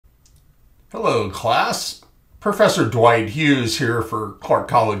Hello, class. Professor Dwight Hughes here for Clark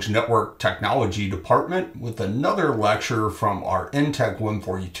College Network Technology Department with another lecture from our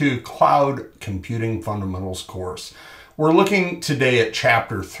NTEC142 Cloud Computing Fundamentals course. We're looking today at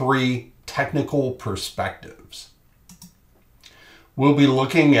Chapter 3, Technical Perspectives. We'll be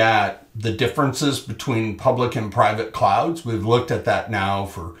looking at the differences between public and private clouds. We've looked at that now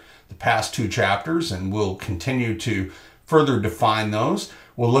for the past two chapters, and we'll continue to further define those.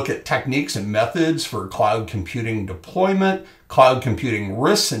 We'll look at techniques and methods for cloud computing deployment, cloud computing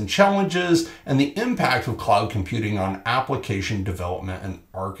risks and challenges, and the impact of cloud computing on application development and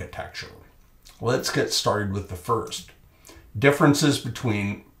architecture. Let's get started with the first. Differences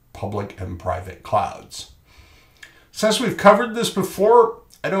between public and private clouds. Since we've covered this before,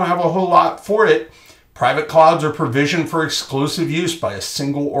 I don't have a whole lot for it. Private clouds are provisioned for exclusive use by a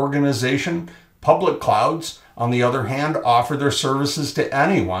single organization. Public clouds, on the other hand, offer their services to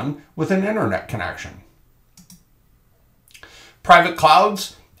anyone with an internet connection. Private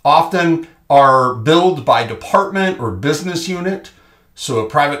clouds often are billed by department or business unit. So a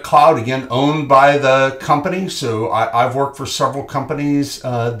private cloud, again, owned by the company. So I've worked for several companies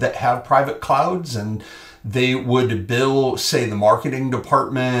that have private clouds, and they would bill, say, the marketing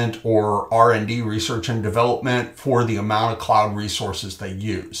department or R&D, research and development, for the amount of cloud resources they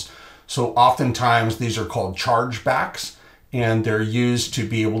use. So oftentimes these are called chargebacks, and they're used to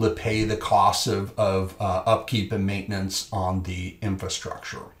be able to pay the costs of upkeep and maintenance on the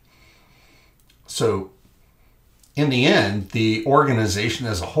infrastructure. So in the end, the organization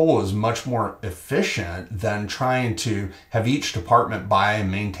as a whole is much more efficient than trying to have each department buy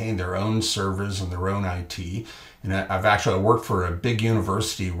and maintain their own servers and their own IT. And I've actually worked for a big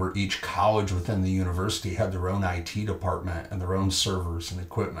university where each college within the university had their own IT department and their own servers and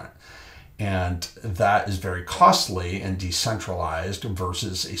equipment. And that is very costly and decentralized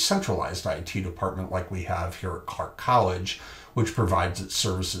versus a centralized IT department like we have here at Clark College, which provides its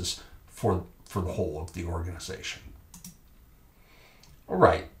services for the whole of the organization. All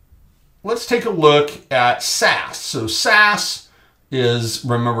right, let's take a look at SaaS. So SaaS is,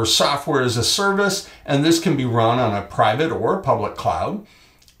 remember, software as a service, and this can be run on a private or a public cloud.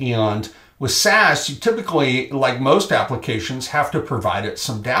 And with SaaS, you typically, like most applications, have to provide it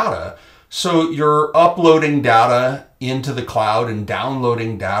some data. So you're uploading data into the cloud and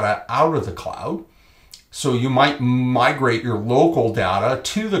downloading data out of the cloud. So you might migrate your local data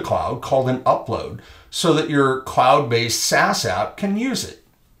to the cloud, called an upload, so that your cloud-based SaaS app can use it.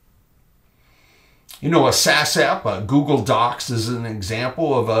 You know, a SaaS app, Google Docs is an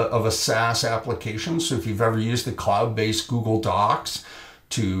example of a SaaS application. So if you've ever used the cloud-based Google Docs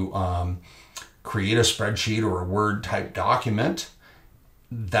to create a spreadsheet or a Word type document,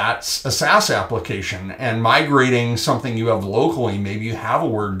 that's a SaaS application. And migrating something you have locally, maybe you have a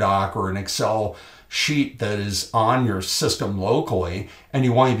Word doc or an Excel sheet that is on your system locally, and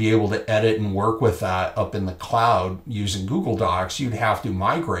you want to be able to edit and work with that up in the cloud using Google Docs, you'd have to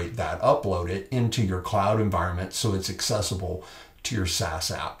migrate that, upload it into your cloud environment so it's accessible to your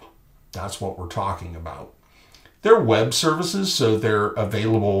SaaS app. That's what we're talking about. They're web services, so they're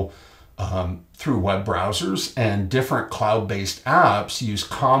available through web browsers, and different cloud-based apps use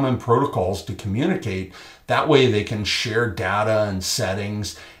common protocols to communicate. That way they can share data and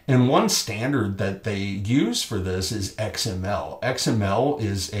settings. And one standard that they use for this is XML. XML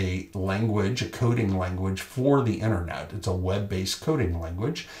is a language, a coding language for the internet. It's a web-based coding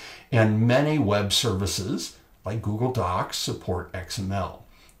language. And many web services, like Google Docs, support XML.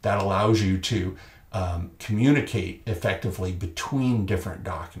 That allows you to communicate effectively between different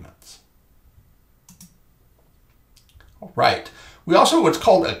documents. All right. We also have what's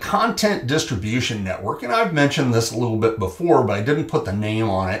called a content distribution network, and I've mentioned this a little bit before, but I didn't put the name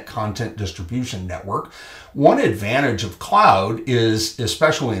on it, content distribution network. One advantage of cloud is,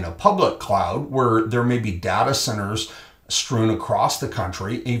 especially in a public cloud, where there may be data centers strewn across the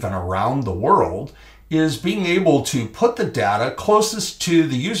country, even around the world, is being able to put the data closest to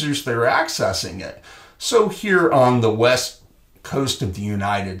the users that are accessing it. So here on the west coast of the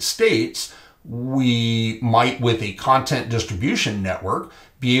United States, we might, with a content distribution network,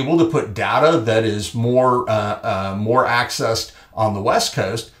 be able to put data that is more accessed on the West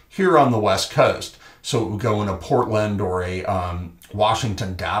Coast here on the West Coast. So it would go in a Portland or a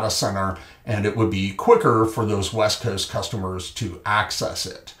Washington data center, and it would be quicker for those West Coast customers to access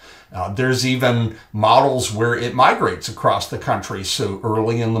it. There's even models where it migrates across the country. So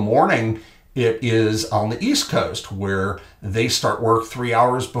early in the morning, it is on the East Coast where they start work 3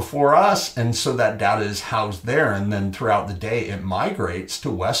 hours before us, and so that data is housed there, and then throughout the day it migrates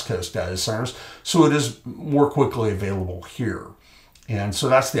to West Coast data centers, so it is more quickly available here. And so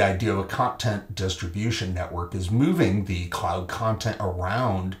that's the idea of a content distribution network, is moving the cloud content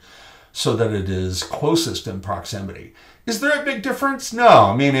around so that it is closest in proximity. Is there a big difference? No.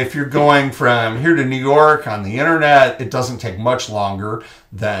 I mean, if you're going from here to New York on the internet, it doesn't take much longer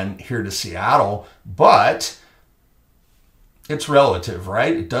than here to Seattle, but it's relative,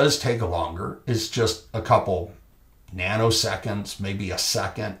 right? It does take longer. It's just a couple nanoseconds, maybe a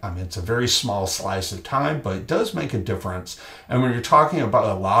second. I mean, it's a very small slice of time, but it does make a difference. And when you're talking about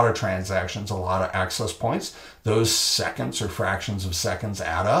a lot of transactions, a lot of access points, those seconds or fractions of seconds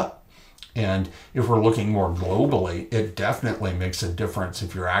add up. And if we're looking more globally, it definitely makes a difference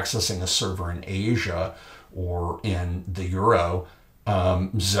if you're accessing a server in Asia or in the Euro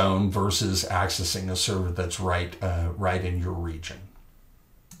zone versus accessing a server that's right in your region.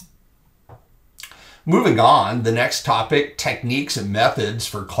 Moving on, the next topic, techniques and methods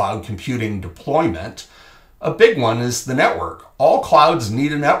for cloud computing deployment. A big one is the network. All clouds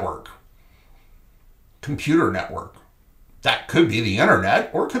need a network, computer network. That could be the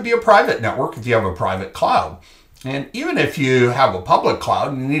internet, or it could be a private network if you have a private cloud. And even if you have a public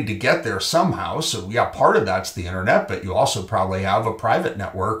cloud, you need to get there somehow. So yeah, part of that's the internet, but you also probably have a private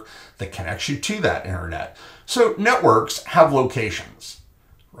network that connects you to that internet. So networks have locations,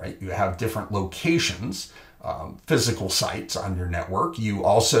 right? You have different locations, physical sites on your network. You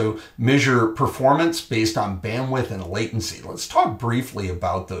also measure performance based on bandwidth and latency. Let's talk briefly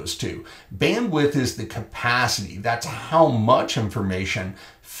about those two. Bandwidth is the capacity. That's how much information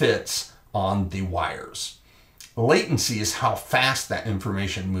fits on the wires. Latency is how fast that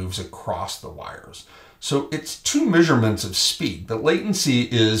information moves across the wires. So it's two measurements of speed, but latency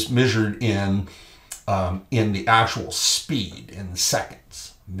is measured in the actual speed, in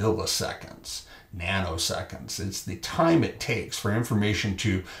seconds, milliseconds, nanoseconds. It's the time it takes for information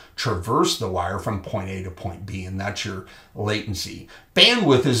to traverse the wire from point A to point B, and that's your latency.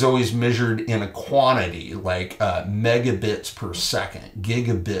 Bandwidth is always measured in a quantity, like megabits per second,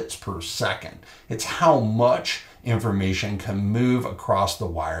 gigabits per second. It's how much information can move across the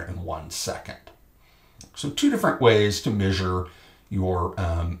wire in 1 second. So two different ways to measure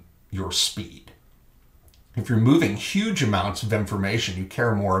your speed. If you're moving huge amounts of information, you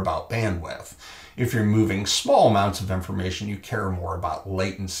care more about bandwidth. If you're moving small amounts of information, you care more about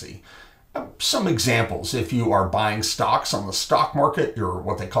latency. Some examples: if you are buying stocks on the stock market, you're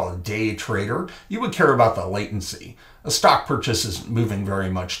what they call a day trader, you would care about the latency. A stock purchase isn't moving very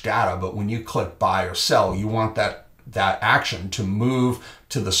much data, but when you click buy or sell, you want that action to move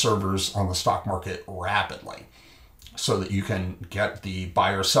to the servers on the stock market rapidly, so that you can get the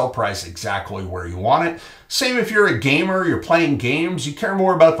buy or sell price exactly where you want it. Same if you're a gamer, you're playing games, you care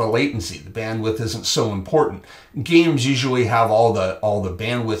more about the latency. The bandwidth isn't so important. Games usually have all the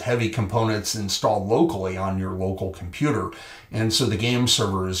bandwidth heavy components installed locally on your local computer. And so the game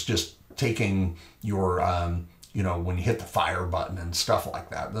server is just taking your, when you hit the fire button and stuff like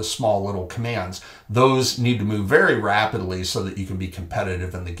that, the small little commands, those need to move very rapidly so that you can be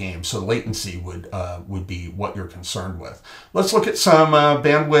competitive in the game. So latency would be what you're concerned with. Let's look at some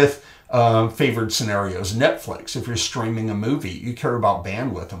bandwidth favored scenarios. Netflix, if you're streaming a movie, you care about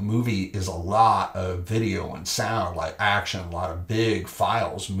bandwidth. A movie is a lot of video and sound, like action, a lot of big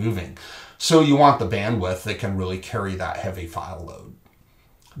files moving. So you want the bandwidth that can really carry that heavy file load.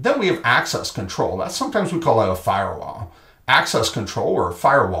 Then we have access control. That's sometimes we call it a firewall. Access control, or a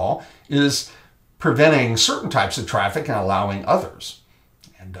firewall, is preventing certain types of traffic and allowing others.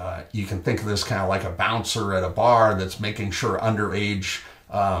 And you can think of this kind of like a bouncer at a bar that's making sure underage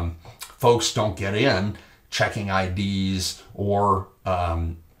folks don't get in, checking IDs, or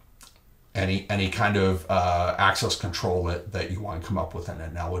any kind of access control that you want to come up with an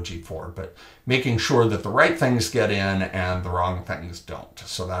analogy for, but making sure that the right things get in and the wrong things don't.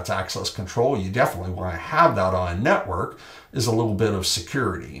 So that's access control. You definitely want to have that on a network, is a little bit of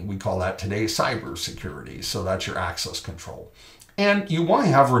security. We call that today cyber security. So that's your access control. And you want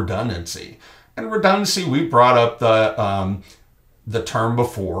to have redundancy. And redundancy, we brought up the term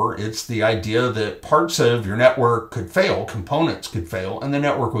before. It's the idea that parts of your network could fail, components could fail, and the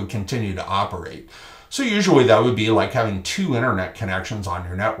network would continue to operate. So usually that would be like having 2 internet connections on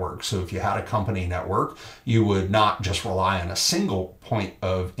your network. So if you had a company network, you would not just rely on a single point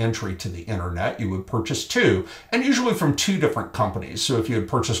of entry to the internet. You would purchase 2, and usually from 2 different companies. So if you had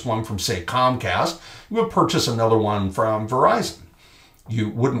purchased one from, say, Comcast, you would purchase another one from Verizon. You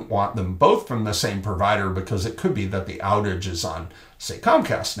wouldn't want them both from the same provider, because it could be that the outage is on, say,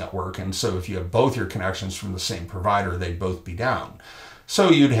 Comcast network. And so if you have both your connections from the same provider, they'd both be down. So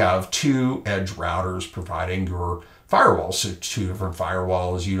you'd have 2 edge routers providing your firewalls. So 2 different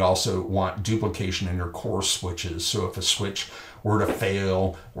firewalls. You'd also want duplication in your core switches. So if a switch were to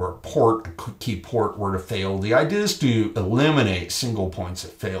fail, or a key port were to fail, the idea is to eliminate single points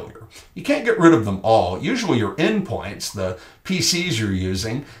of failure. You can't get rid of them all. Usually your endpoints, the PCs you're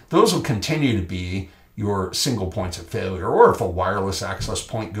using, those will continue to be your single points of failure. Or if a wireless access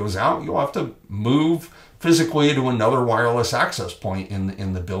point goes out, you'll have to move physically to another wireless access point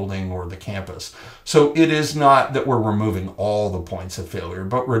in the building or the campus. So it is not that we're removing all the points of failure,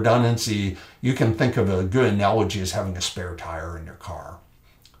 but redundancy, you can think of a good analogy as having a spare tire in your car.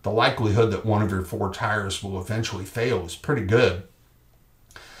 The likelihood that one of your 4 tires will eventually fail is pretty good.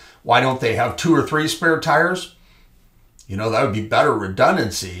 Why don't they have 2 or 3 spare tires? You know, that would be better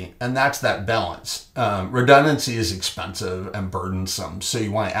redundancy, and that's that balance. Redundancy is expensive and burdensome, so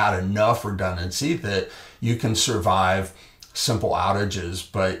you want to add enough redundancy that you can survive simple outages,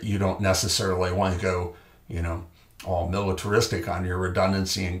 but you don't necessarily want to go, you know, all militaristic on your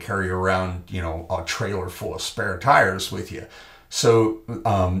redundancy and carry around, you know, a trailer full of spare tires with you. So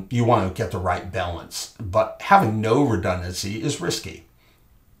you want to get the right balance, but having no redundancy is risky.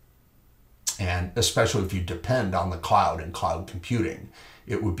 And especially if you depend on the cloud and cloud computing,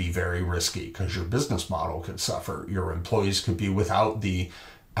 it would be very risky because your business model could suffer. Your employees could be without the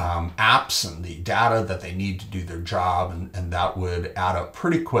apps and the data that they need to do their job, and that would add up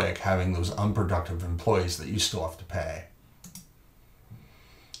pretty quick, having those unproductive employees that you still have to pay.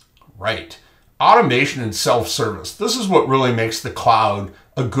 Right. Automation and self-service. This is what really makes the cloud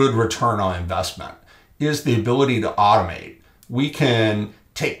a good return on investment, is the ability to automate. We can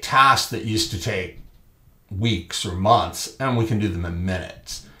take tasks that used to take weeks or months, and we can do them in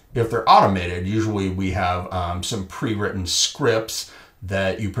minutes. If they're automated, usually we have some pre-written scripts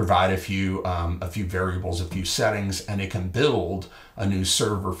that you provide a few variables, a few settings, and it can build a new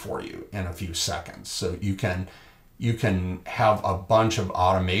server for you in a few seconds. So you can have a bunch of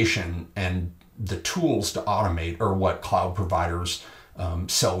automation, and the tools to automate are what cloud providers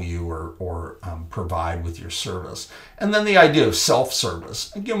sell you or provide with your service. And then the idea of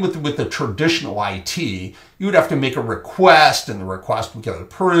self-service. Again, with the traditional IT, you would have to make a request, and the request would get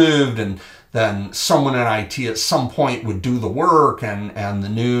approved, and then someone in IT at some point would do the work, and the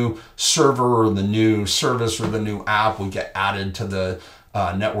new server or the new service or the new app would get added to the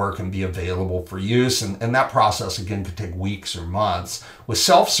network and be available for use. And that process, again, could take weeks or months. With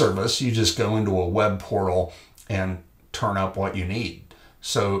self-service, you just go into a web portal and turn up what you need.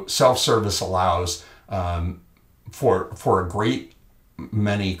 So self-service allows for a great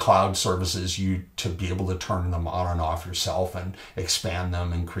many cloud services you to be able to turn them on and off yourself and expand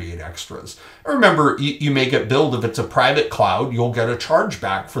them and create extras. Remember, you may get billed if it's a private cloud, you'll get a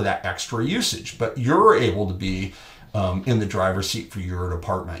chargeback for that extra usage, but you're able to be in the driver's seat for your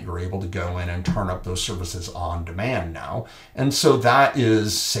department. You're able to go in and turn up those services on demand now. And so that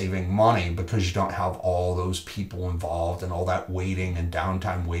is saving money because you don't have all those people involved and all that waiting and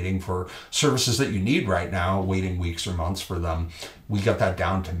downtime waiting for services that you need right now, waiting weeks or months for them. We got that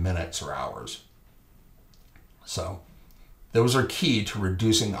down to minutes or hours. So those are key to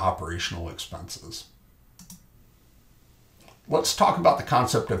reducing operational expenses. Let's talk about the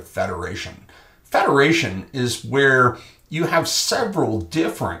concept of federation. Federation is where you have several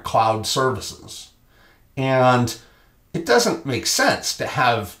different cloud services, and it doesn't make sense to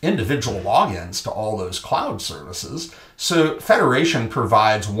have individual logins to all those cloud services. So federation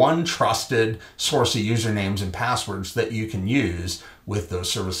provides one trusted source of usernames and passwords that you can use with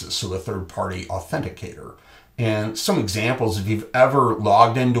those services, so a third-party authenticator. And some examples, if you've ever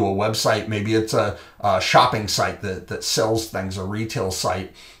logged into a website, maybe it's a shopping site that sells things, a retail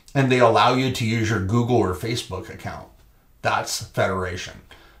site, and they allow you to use your Google or Facebook account. That's federation.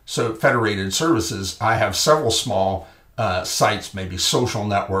 So federated services, I have several small sites, maybe social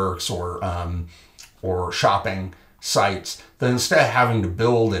networks or shopping sites, that instead of having to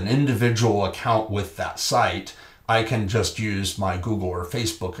build an individual account with that site, I can just use my Google or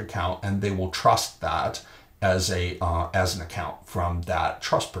Facebook account, and they will trust that as an account from that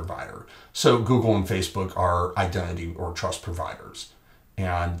trust provider. So Google and Facebook are identity or trust providers.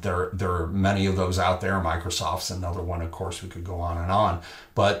 And there are many of those out there. Microsoft's another one, of course, we could go on and on.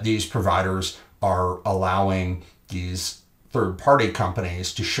 But these providers are allowing these third-party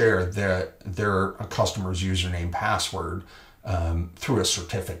companies to share their customer's username password through a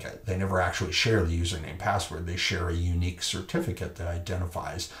certificate. They never actually share the username password. They share a unique certificate that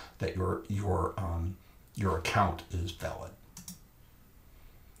identifies that your account is valid.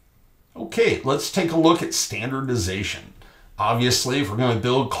 Okay, let's take a look at standardization. Obviously, if we're going to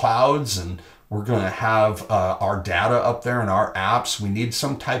build clouds and we're going to have our data up there in our apps, we need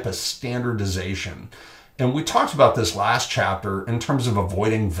some type of standardization. And we talked about this last chapter in terms of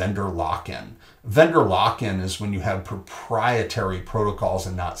avoiding vendor lock-in. Vendor lock-in is when you have proprietary protocols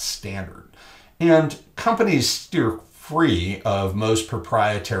and not standard. And companies steer free of most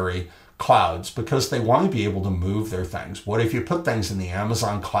proprietary clouds because they want to be able to move their things. What if you put things in the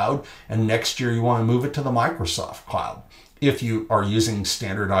Amazon cloud and next year you want to move it to the Microsoft cloud? If you are using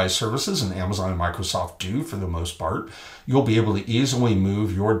standardized services, and Amazon and Microsoft do for the most part, you'll be able to easily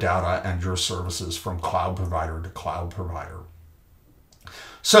move your data and your services from cloud provider to cloud provider.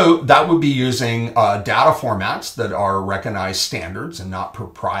 So that would be using data formats that are recognized standards and not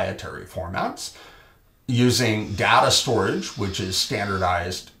proprietary formats. Using data storage, which is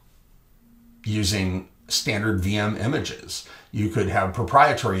standardized using standard VM images. You could have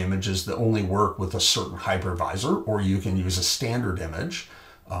proprietary images that only work with a certain hypervisor, or you can use a standard image.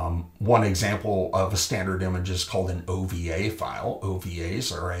 One example of a standard image is called an OVA file.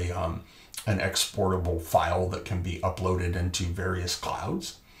 OVAs are an exportable file that can be uploaded into various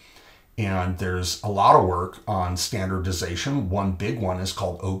clouds. And there's a lot of work on standardization. One big one is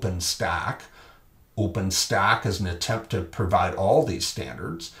called OpenStack. OpenStack is an attempt to provide all these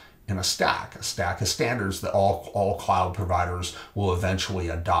standards in a stack of standards that all cloud providers will eventually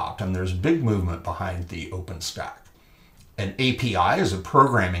adopt. And there's big movement behind the OpenStack. An API is a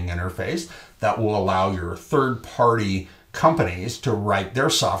programming interface that will allow your third-party companies to write their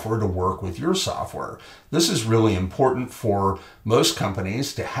software to work with your software. This is really important for most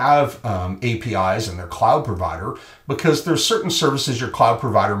companies to have APIs in their cloud provider, because there's certain services your cloud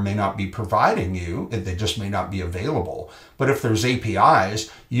provider may not be providing you, they just may not be available. But if there's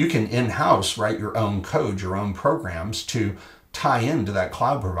APIs, you can in-house write your own code, your own programs to tie into that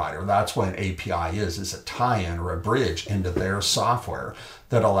cloud provider. That's what an API is a tie-in or a bridge into their software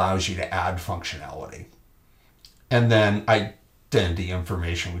that allows you to add functionality. And then identity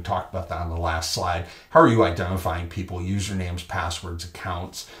information, we talked about that on the last slide. How are you identifying people, usernames, passwords,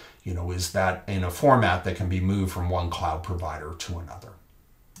 accounts? You know, is that in a format that can be moved from one cloud provider to another?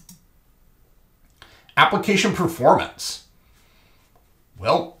 Application performance.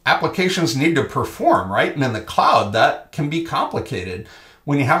 Well, applications need to perform, right? And in the cloud, that can be complicated.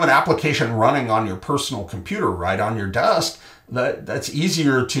 When you have an application running on your personal computer, right on your desk, that's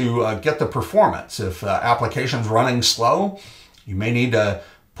easier to get the performance. If application's running slow, you may need to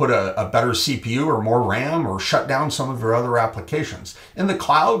put a better CPU or more RAM or shut down some of your other applications. In the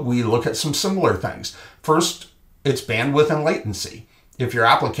cloud, we look at some similar things. First, it's bandwidth and latency. If your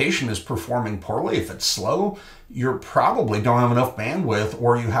application is performing poorly, if it's slow, you probably don't have enough bandwidth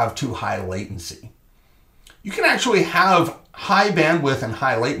or you have too high latency. You can actually have high bandwidth and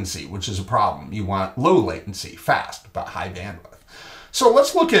high latency, which is a problem. You want low latency, fast, but high bandwidth. So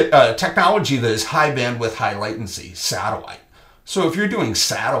let's look at technology that is high bandwidth, high latency, satellite. So if you're doing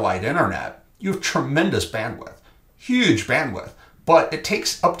satellite internet, you have tremendous bandwidth, huge bandwidth, but it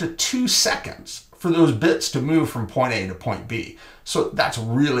takes up to 2 seconds for those bits to move from point A to point B. So that's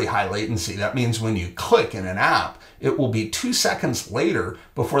really high latency. That means when you click in an app, it will be 2 seconds later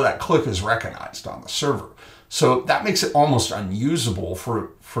before that click is recognized on the server. So that makes it almost unusable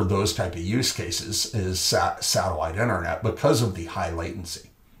for those type of use cases is satellite internet because of the high latency.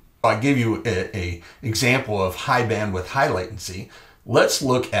 I gave you an example of high bandwidth, high latency. Let's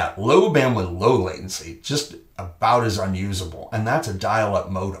look at low bandwidth, low latency, just about as unusable, and that's a dial-up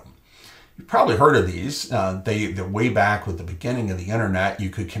modem. You've probably heard of these. They're way back with the beginning of the internet. You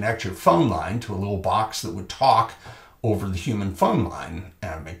could connect your phone line to a little box that would talk over the human phone line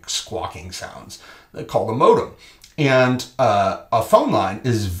and make squawking sounds. They're called a modem. And a phone line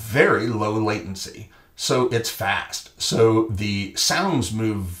is very low latency, so it's fast. So the sounds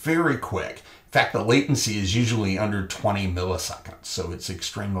move very quick. In fact, the latency is usually under 20 milliseconds, so it's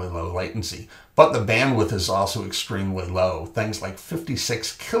extremely low latency. But the bandwidth is also extremely low, things like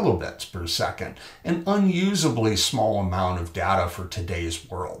 56 kilobits per second, an unusably small amount of data for today's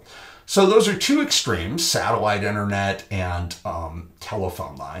world. So those are two extremes, satellite internet and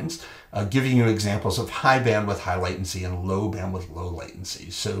telephone lines, giving you examples of high bandwidth, high latency, and low bandwidth, low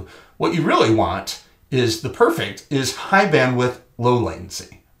latency. So what you really want is high bandwidth, low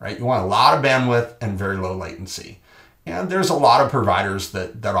latency, right? You want a lot of bandwidth and very low latency. And there's a lot of providers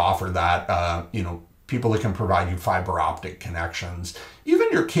that offer that, people that can provide you fiber optic connections. Even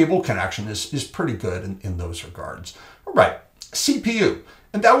your cable connection is pretty good in those regards. All right, CPU.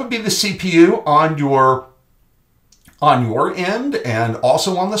 And that would be the CPU on your end and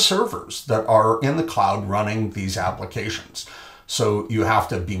also on the servers that are in the cloud running these applications. So you have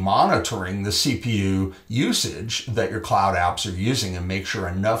to be monitoring the CPU usage that your cloud apps are using and make sure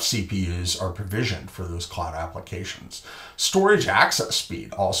enough CPUs are provisioned for those cloud applications. Storage access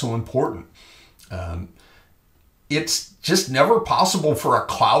speed, also important. it's just never possible for a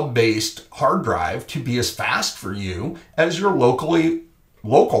cloud-based hard drive to be as fast for you as your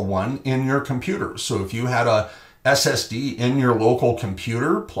local one in your computer. So if you had a SSD in your local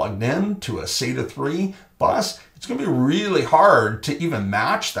computer plugged in to a SATA 3 bus, it's going to be really hard to even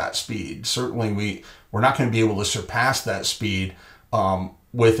match that speed. Certainly we're not going to be able to surpass that speed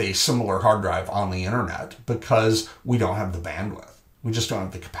with a similar hard drive on the internet because we don't have the bandwidth. We just don't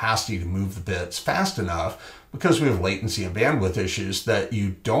have the capacity to move the bits fast enough because we have latency and bandwidth issues that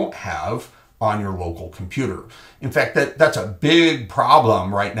you don't have on your local computer. In fact, that's a big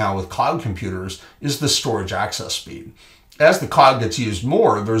problem right now with cloud computers is the storage access speed. As the cloud gets used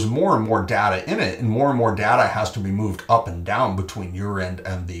more, there's more and more data in it, and more data has to be moved up and down between your end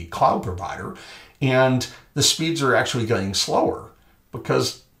and the cloud provider. And the speeds are actually getting slower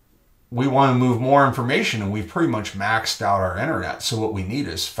because we want to move more information and we've pretty much maxed out our internet. So what we need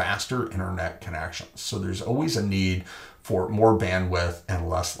is faster internet connections. So there's always a need for more bandwidth and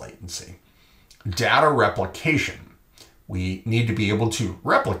less latency. Data replication. We need to be able to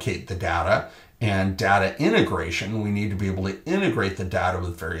replicate the data, and data integration. We need to be able to integrate the data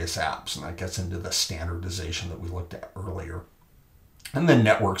with various apps. And that gets into the standardization that we looked at earlier. And then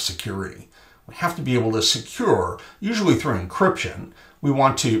network security. We have to be able to secure, usually through encryption. We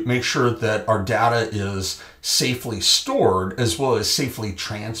want to make sure that our data is safely stored as well as safely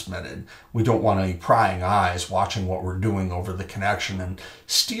transmitted. We don't want any prying eyes watching what we're doing over the connection and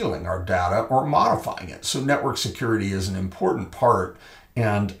stealing our data or modifying it. So network security is an important part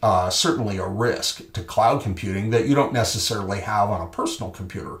and certainly a risk to cloud computing that you don't necessarily have on a personal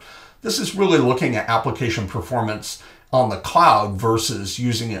computer. This is really looking at application performance on the cloud versus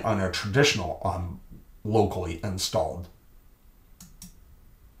using it on a traditional locally installed.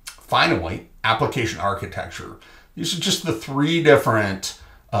 Finally, application architecture. These are just the three different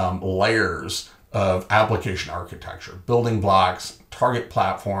layers of application architecture: building blocks, target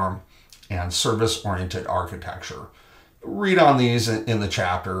platform, and service-oriented architecture. Read on these in the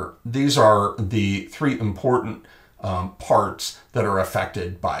chapter. These are the three important parts that are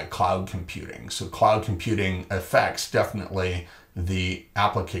affected by cloud computing. So cloud computing affects definitely the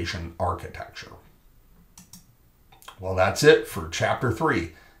application architecture. Well, that's it for chapter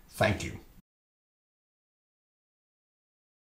 3. Thank you.